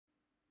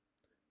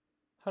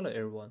Hello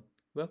everyone,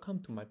 welcome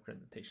to my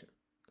presentation.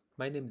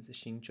 My name is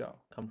Xing Zhao,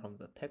 come from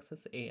the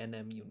Texas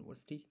A&M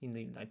University in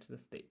the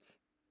United States.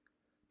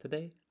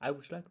 Today, I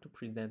would like to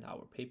present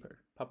our paper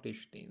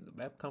published in the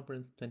Web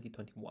Conference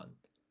 2021,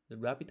 The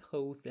Rabbit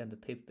Holes and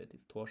Taste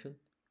Distortion,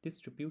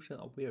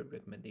 Distribution-Aware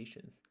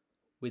Recommendations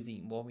with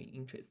Involving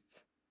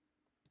Interests.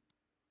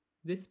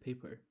 This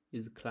paper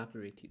is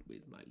collaborated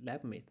with my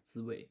labmate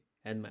Ziwei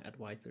and my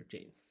advisor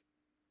James.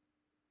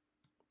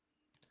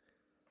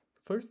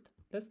 First,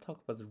 let's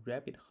talk about the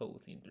rabbit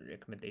holes in the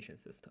recommendation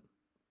system.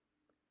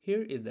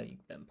 Here is an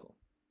example.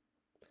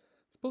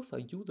 Suppose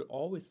a user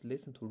always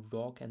listens to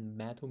rock and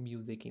metal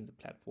music in the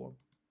platform.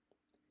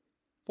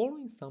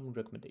 Following some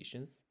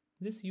recommendations,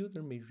 this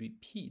user may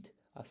repeat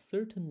a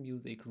certain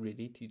music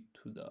related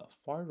to the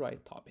far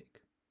right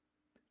topic.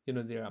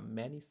 There are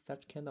many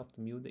such kind of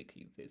music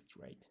exists,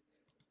 right?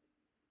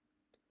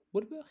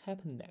 What will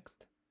happen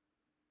next?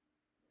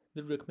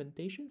 The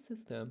recommendation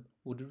system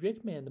would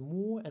recommend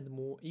more and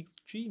more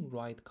extreme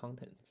right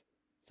contents,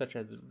 such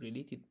as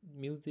related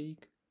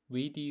music,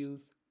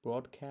 videos,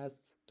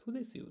 broadcasts to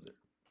this user.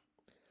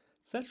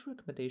 Such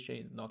recommendation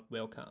is not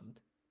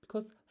welcomed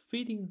because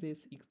feeding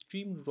these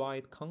extreme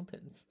right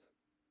contents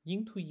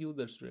into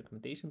users'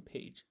 recommendation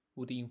page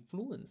would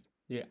influence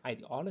their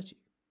ideology.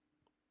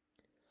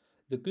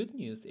 The good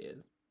news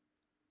is,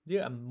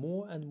 there are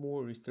more and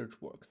more research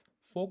works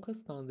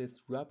focused on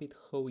this rabbit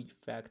hole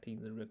effect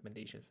in the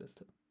recommendation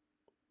system.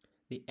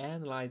 They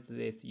analyze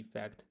this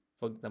effect,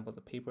 for example, the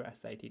paper I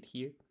cited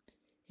here,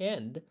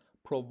 and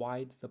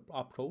provide the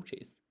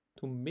approaches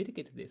to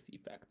mitigate this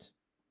effect.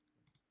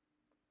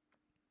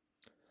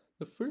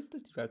 The first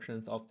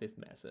direction of this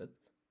method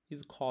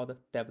is called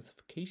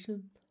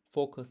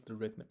diversification-focused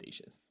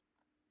recommendations.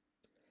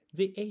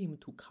 They aim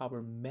to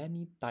cover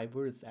many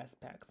diverse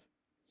aspects,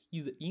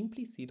 either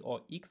implicit or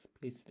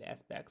explicit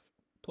aspects,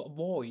 to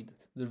avoid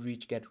the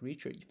rich get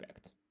richer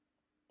effect.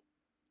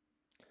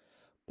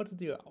 But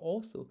there are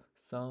also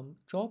some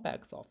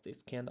drawbacks of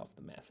this kind of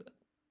the method.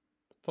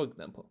 For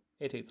example,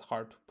 it is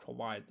hard to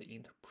provide the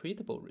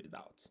interpretable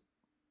result.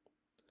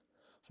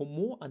 For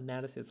more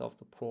analysis of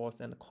the pros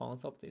and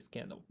cons of this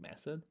kind of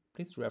method,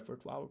 please refer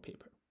to our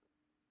paper.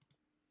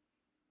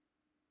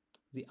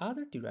 The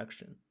other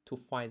direction to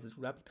find the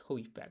rabbit hole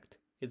effect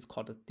is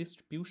called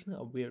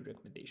distribution-aware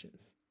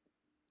recommendations,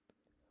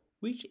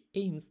 which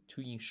aims to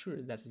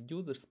ensure that the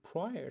user's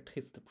prior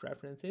taste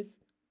preferences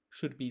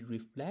should be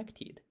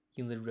reflected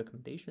in the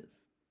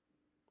recommendations.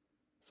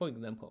 For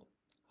example,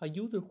 a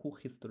user who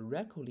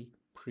historically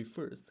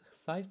prefers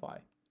sci-fi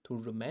to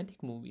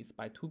romantic movies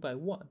by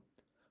 2:1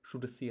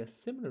 should see a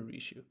similar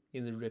ratio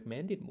in the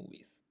recommended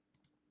movies.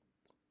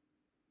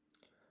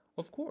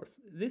 Of course,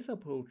 this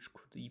approach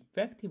could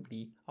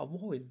effectively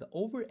avoid the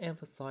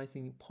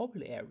overemphasizing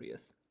popular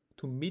areas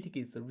to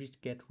mitigate the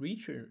rich get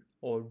richer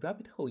or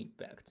rabbit hole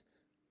effect,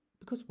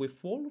 because we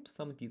followed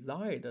some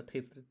desired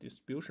taste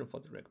distribution for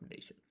the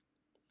recommendation,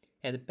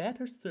 and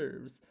better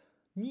serves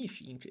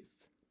niche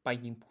interests by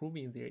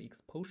improving their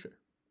exposure.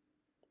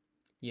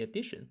 In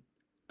addition,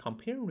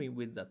 comparing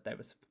with the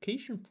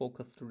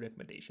diversification-focused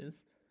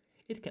recommendations,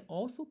 it can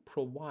also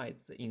provide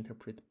the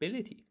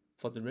interpretability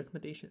for the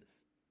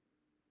recommendations.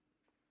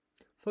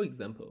 For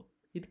example,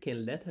 it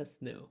can let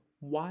us know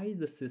why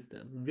the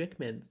system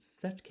recommends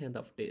such kind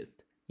of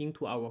list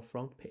into our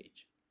front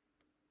page.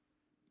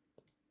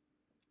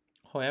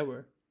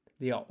 However,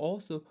 there are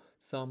also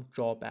some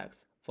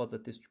drawbacks for the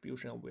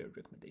distribution-aware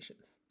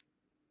recommendations.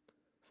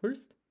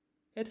 First,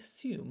 it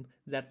assumes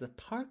that the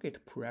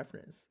target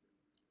preference,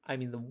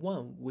 the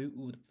one we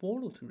would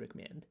follow to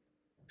recommend,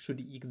 should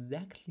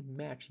exactly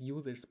match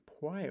users'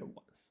 prior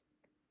ones.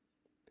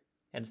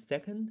 And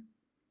second,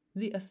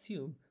 they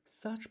assume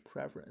such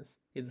preference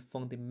is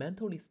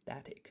fundamentally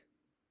static.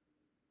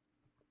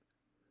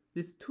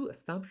 These two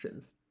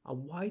assumptions are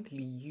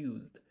widely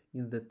used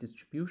in the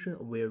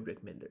distribution-aware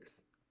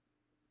recommenders.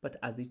 But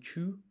are they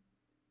true?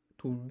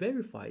 To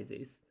verify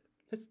this,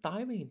 let's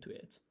dive into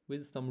it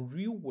with some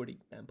real-world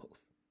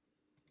examples.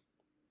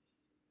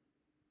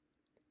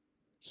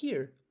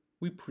 Here,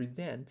 we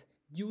present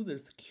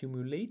users'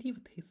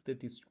 cumulative taste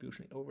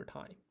distribution over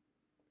time.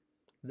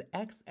 The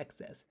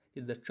x-axis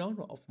is the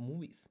genre of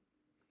movies,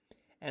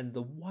 and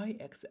the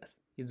y-axis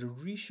is the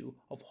ratio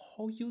of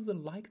how users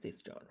like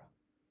this genre.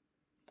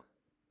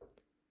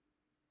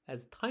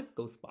 As time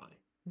goes by,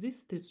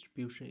 this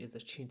distribution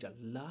is changed a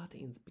lot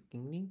in the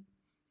beginning,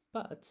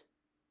 but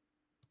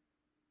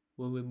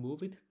when we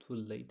move it to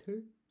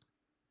later,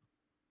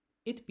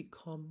 it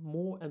becomes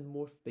more and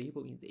more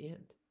stable in the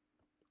end.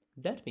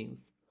 That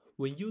means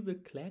when user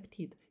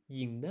collected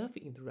enough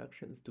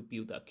interactions to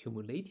build a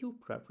cumulative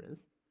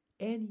preference,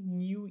 any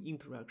new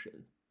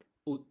interactions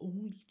would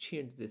only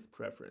change this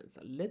preference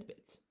a little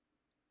bit.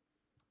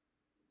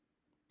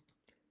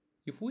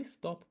 If we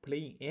stop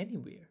playing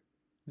anywhere,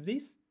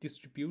 this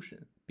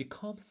distribution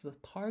becomes the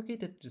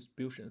targeted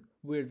distribution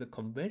where the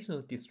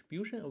conventional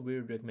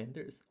distribution-aware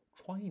recommenders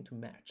trying to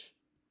match.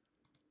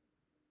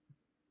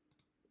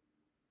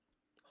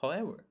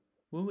 However,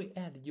 when we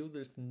add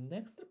users'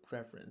 next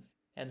preference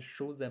and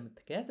show them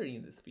together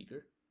in this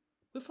figure,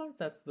 we found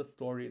that the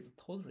story is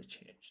totally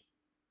changed.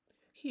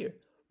 Here,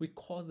 we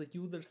call the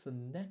user's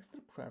next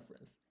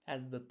preference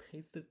as the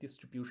taste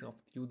distribution of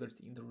the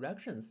user's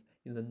interactions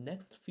in the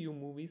next few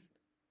movies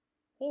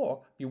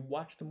or be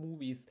watched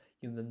movies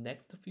in the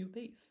next few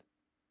days.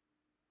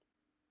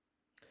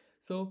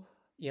 So,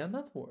 in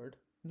another word,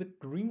 the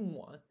green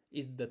one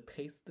is the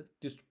taste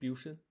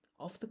distribution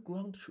of the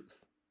ground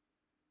truth.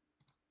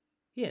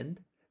 And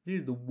there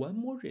is one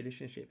more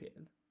relationship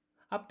is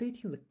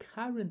updating the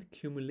current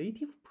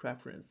cumulative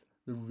preference,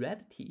 the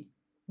red tea,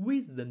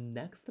 with the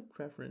next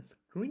preference,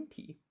 green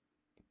tea,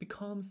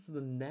 becomes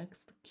the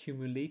next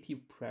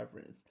cumulative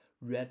preference,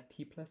 red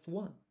tea plus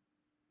 1.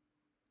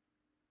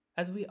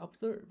 As we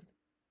observed,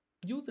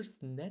 users'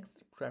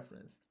 next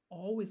preference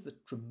always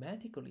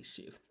dramatically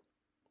shifts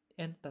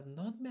and does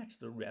not match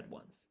the red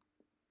ones.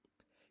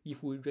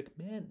 If we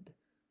recommend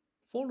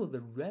follow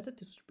the red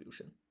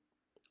distribution,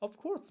 of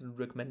course the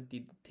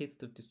recommended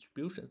taste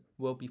distribution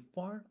will be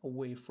far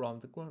away from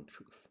the ground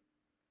truth.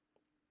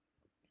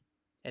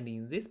 And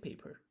in this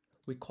paper,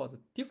 we call the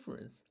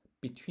difference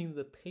between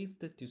the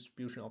taste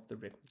distribution of the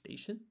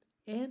recommendation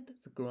and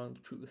the ground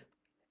truth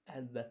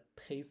as the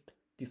taste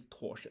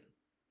distortion.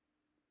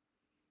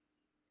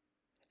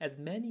 As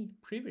many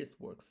previous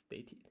works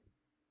stated,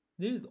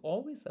 there is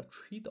always a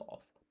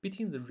trade-off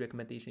between the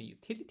recommendation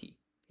utility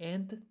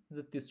and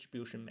the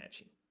distribution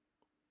matching.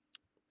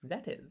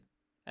 That is,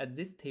 as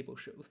this table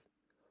shows,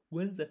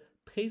 when the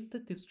taste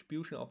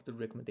distribution of the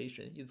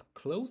recommendation is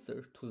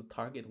closer to the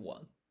target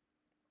one,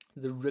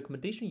 the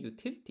recommendation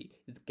utility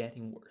is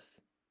getting worse.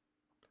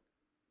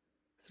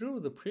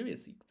 Through the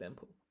previous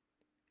example,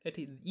 it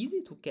is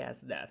easy to guess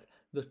that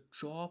the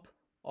drop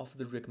of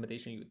the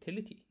recommendation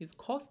utility is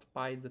caused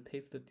by the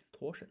taste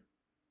distortion.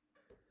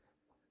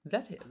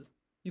 That is,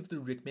 if the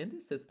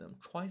recommended system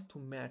tries to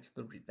match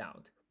the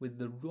result with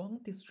the wrong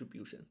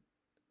distribution,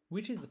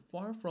 which is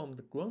far from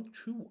the ground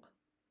true one,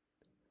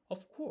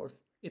 of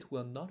course it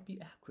will not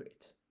be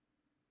accurate.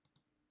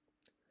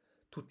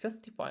 To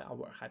justify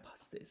our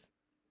hypothesis,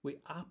 we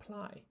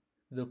apply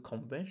the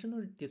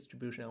conventional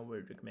distribution of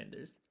our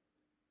recommenders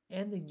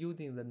and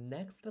using the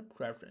next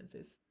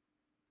preferences,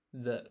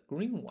 the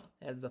green one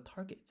as the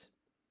target.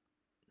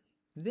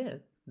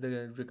 Then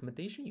the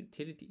recommendation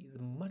utility is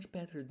much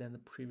better than the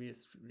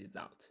previous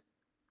result,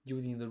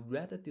 using the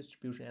red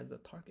distribution as the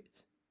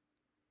target,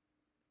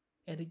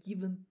 and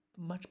even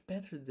much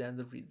better than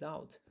the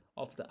result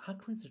of the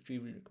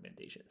accuracy-driven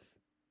recommendations.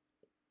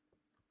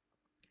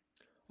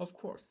 Of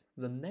course,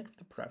 the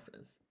next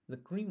preference, the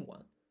green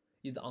one,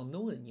 is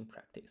unknown in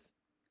practice,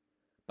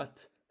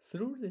 but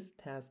through this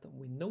test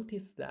we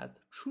noticed that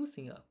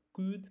choosing a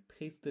good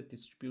taste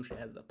distribution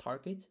as the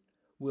target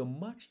will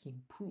much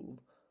improve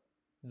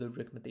the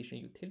recommendation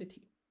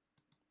utility.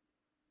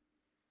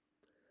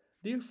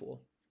 Therefore,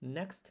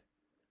 next,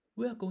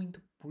 we are going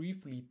to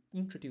briefly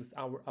introduce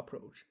our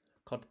approach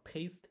called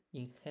Taste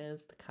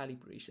Enhanced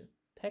Calibration,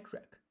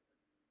 TECRAC,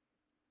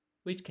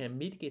 which can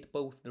mitigate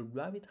both the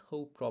rabbit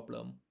hole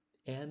problem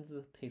and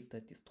the taste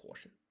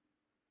distortion.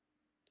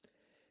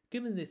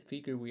 Given this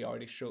figure we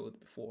already showed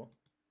before,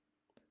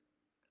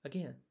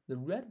 again, the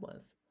red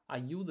ones are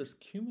users'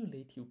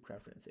 cumulative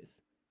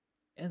preferences,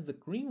 and the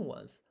green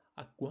ones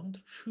are ground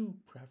true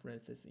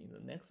preferences in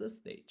the next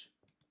stage.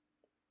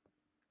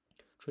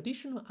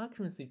 Traditional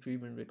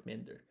accuracy-driven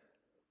recommender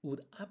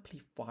would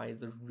amplify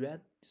the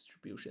red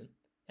distribution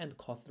and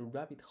cause the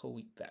rabbit hole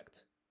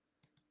effect.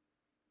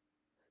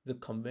 The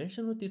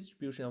conventional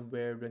distribution of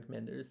where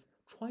recommenders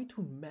try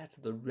to match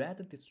the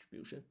red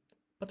distribution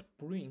but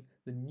bring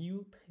the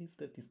new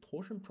taste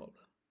distortion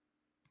problem.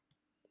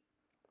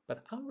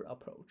 But our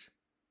approach,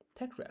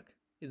 TECRAC,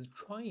 is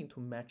trying to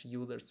match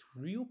users'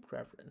 real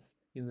preference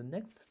in the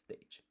next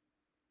stage,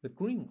 the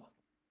green one,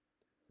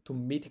 to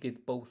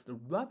mitigate both the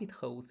rabbit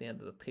holes and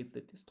the taste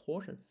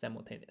distortion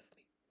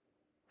simultaneously.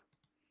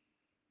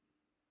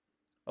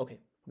 Okay,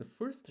 the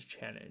first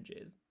challenge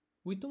is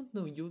we don't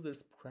know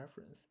users'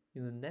 preference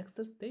in the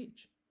next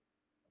stage.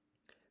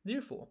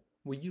 Therefore,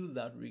 we use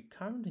a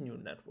recurrent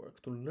neural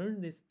network to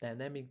learn these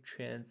dynamic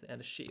trends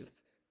and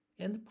shifts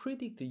and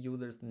predict the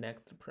user's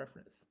next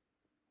preference.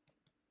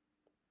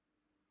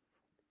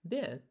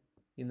 Then,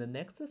 in the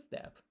next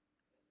step,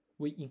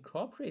 we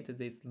incorporate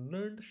these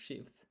learned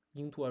shifts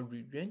into a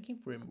re-ranking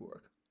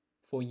framework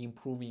for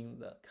improving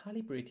the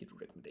calibrated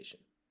recommendation.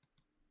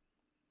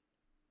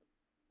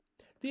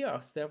 There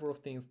are several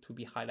things to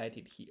be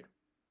highlighted here.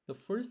 The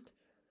first,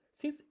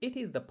 since it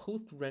is the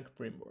post-rank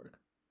framework,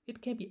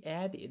 it can be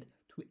added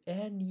to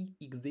any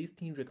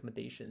existing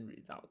recommendation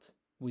result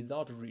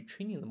without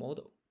retraining the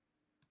model.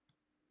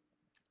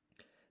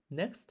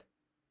 Next,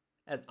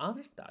 as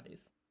other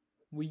studies,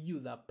 we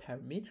use a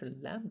parameter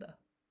lambda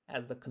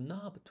as the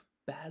knob to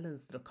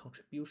balance the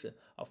contribution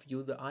of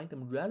user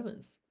item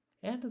relevance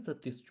and the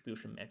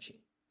distribution matching.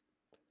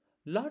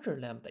 Larger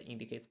lambda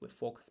indicates we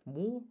focus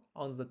more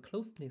on the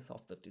closeness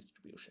of the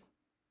distribution.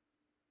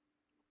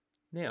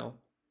 Now,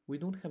 we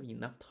don't have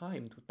enough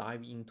time to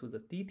dive into the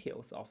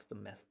details of the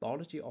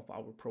methodology of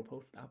our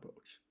proposed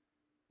approach,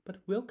 but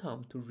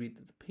welcome to read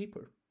the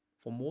paper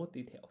for more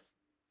details.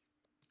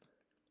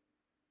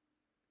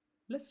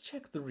 Let's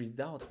check the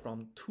result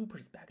from two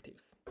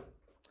perspectives.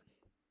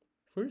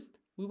 First,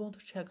 we want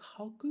to check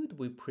how good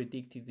we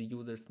predicted the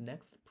user's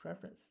next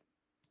preference.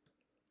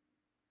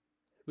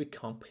 We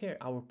compare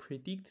our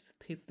predicted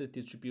taste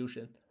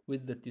distribution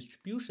with the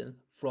distribution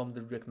from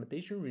the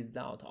recommendation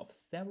result of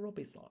several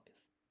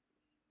baselines,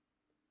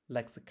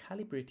 like the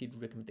calibrated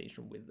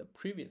recommendation with the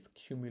previous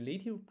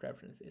cumulative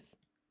preferences,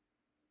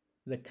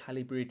 the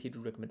calibrated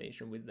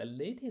recommendation with the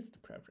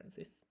latest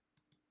preferences,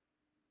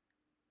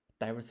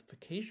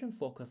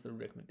 diversification-focused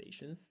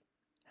recommendations,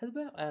 as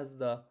well as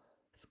the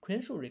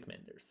sequential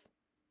recommenders.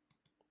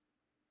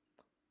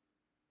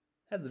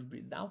 As the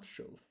result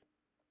shows,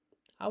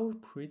 our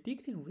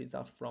predicted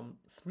results from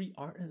 3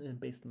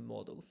 RNN-based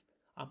models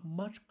are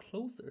much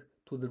closer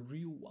to the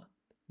real one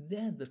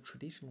than the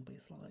traditional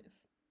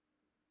baselines,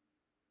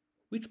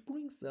 which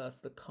brings us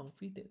the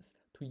confidence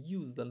to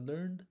use the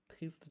learned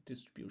taste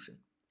distribution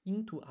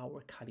into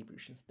our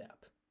calibration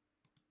step.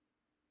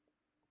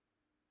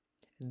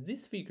 And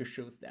this figure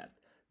shows that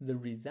the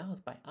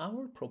results by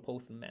our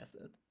proposed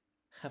method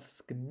have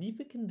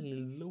significantly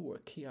lower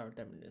KR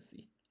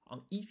dependency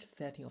on each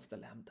setting of the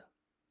lambda,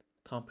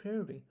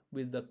 comparing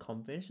with the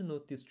conventional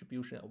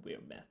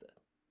distribution-aware method.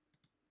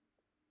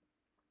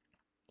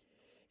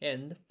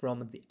 And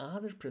from the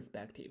other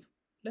perspective,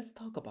 let's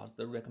talk about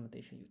the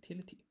recommendation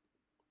utility.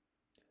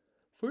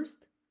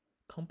 First,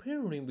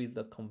 comparing with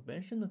the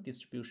conventional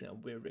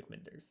distribution-aware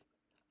recommenders,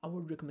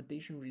 our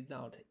recommendation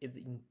result is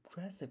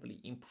impressively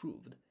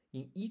improved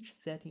in each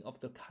setting of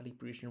the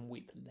calibration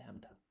weight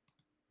lambda.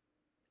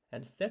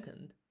 And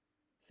second,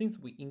 since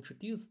we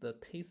introduced the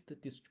taste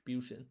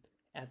distribution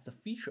as the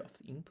feature of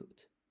the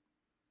input,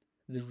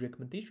 the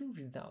recommendation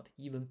result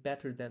is even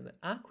better than the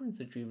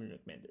accuracy-driven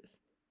recommenders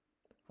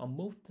on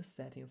most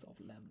settings of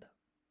lambda.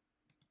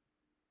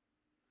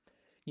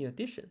 In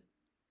addition,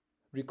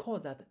 recall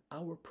that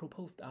our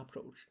proposed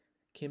approach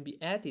can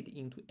be added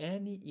into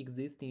any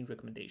existing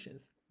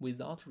recommendations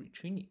without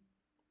retraining.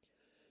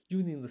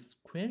 Using the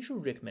sequential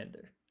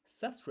recommender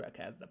subtract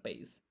as the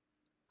base,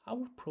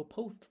 our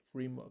proposed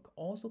framework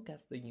also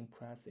gets the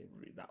impressive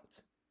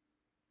result.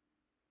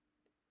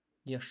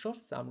 In a short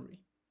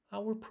summary,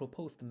 our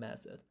proposed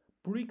method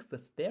breaks the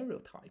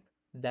stereotype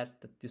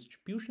that the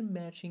distribution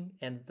matching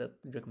and the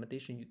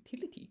recommendation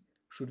utility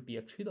should be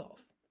a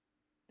trade-off,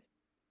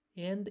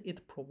 and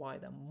it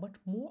provides much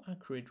more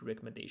accurate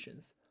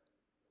recommendations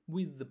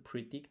with the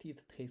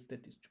predicted taste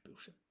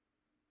distribution.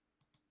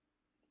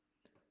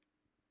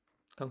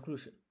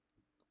 Conclusion.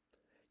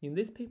 In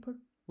this paper,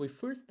 we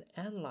first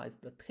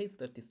analyzed the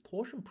taste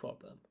distortion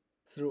problem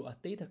through a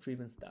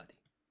data-driven study,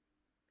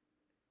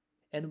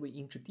 and we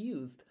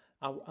introduced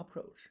our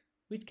approach,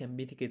 which can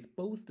mitigate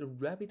both the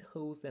rabbit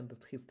holes and the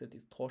taste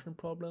distortion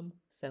problem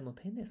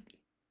simultaneously,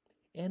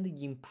 and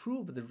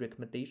improve the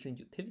recommendation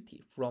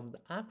utility from the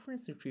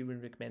accuracy-driven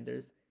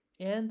recommenders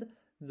and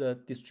the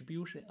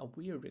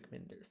distribution-aware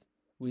recommenders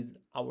with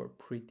our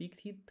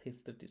predicted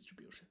taste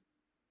distribution.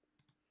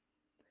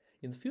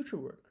 In the future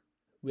work,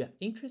 we are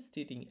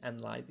interested in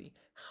analyzing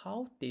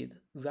how did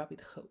rabbit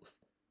holes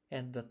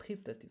and the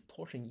taste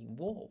distortion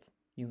evolve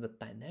in the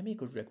dynamic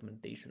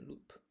recommendation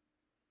loop,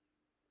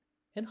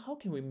 and how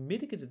can we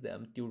mitigate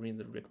them during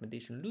the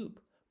recommendation loop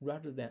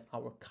rather than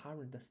our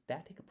current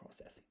static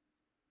processing.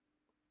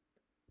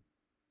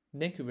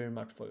 Thank you very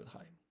much for your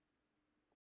time.